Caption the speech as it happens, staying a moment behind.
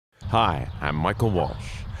Hi, I'm Michael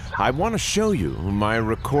Walsh. I want to show you my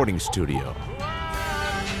recording studio.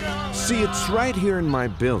 See, it's right here in my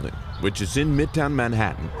building, which is in Midtown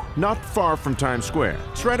Manhattan, not far from Times Square.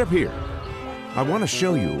 It's right up here. I want to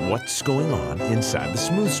show you what's going on inside the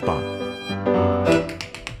smooth spot.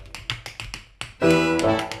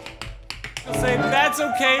 Say that's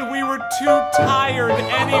okay, we were too tired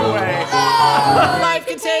anyway. Life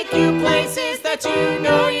can take you places that you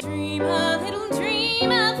know you dream a little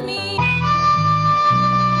dream of me.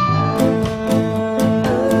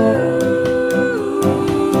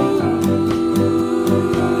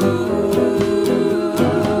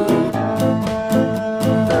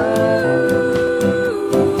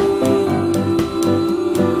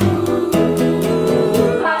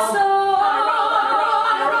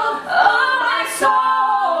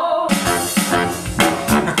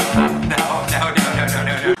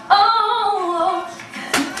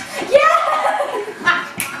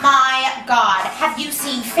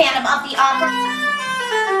 Phantom of the Opera.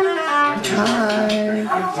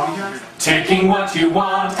 Taking what you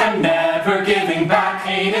want and never giving back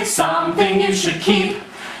ain't something you should keep.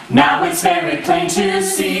 Now it's very plain to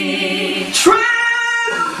see.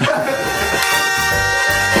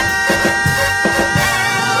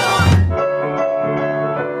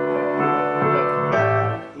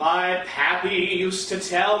 My pappy used to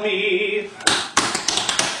tell me.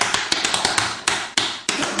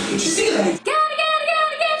 Did you see that?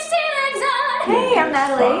 Hey, I'm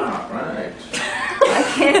Natalie. All right.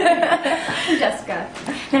 I'm Jessica.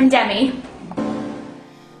 I'm Demi.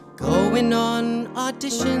 Going on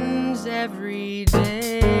auditions every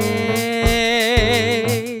day.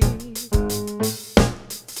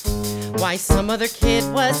 Why some other kid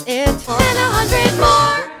was it? And 100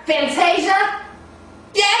 more. Fantasia?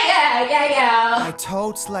 Yeah. I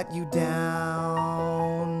totes let you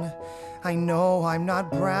down. I know I'm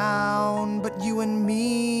not brown, but you and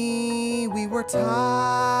me, we were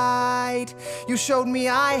tight. You showed me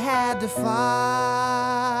I had to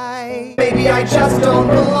fight. Baby, I just don't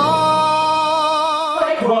belong.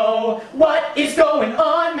 Like, whoa, what is going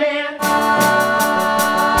on, man?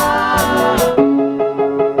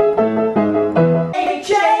 Hey,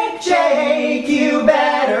 Jake, you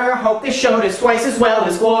better hope this show does twice as well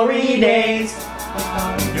as Glory Days.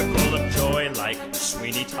 You're full of joy like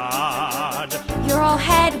Sweeney Todd. You're all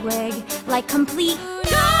Hedwig, like complete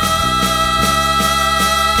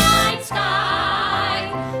Night sky,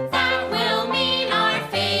 that will mean our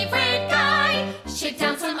favorite guy shook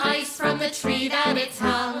down some ice from the tree that it's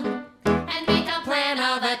hung.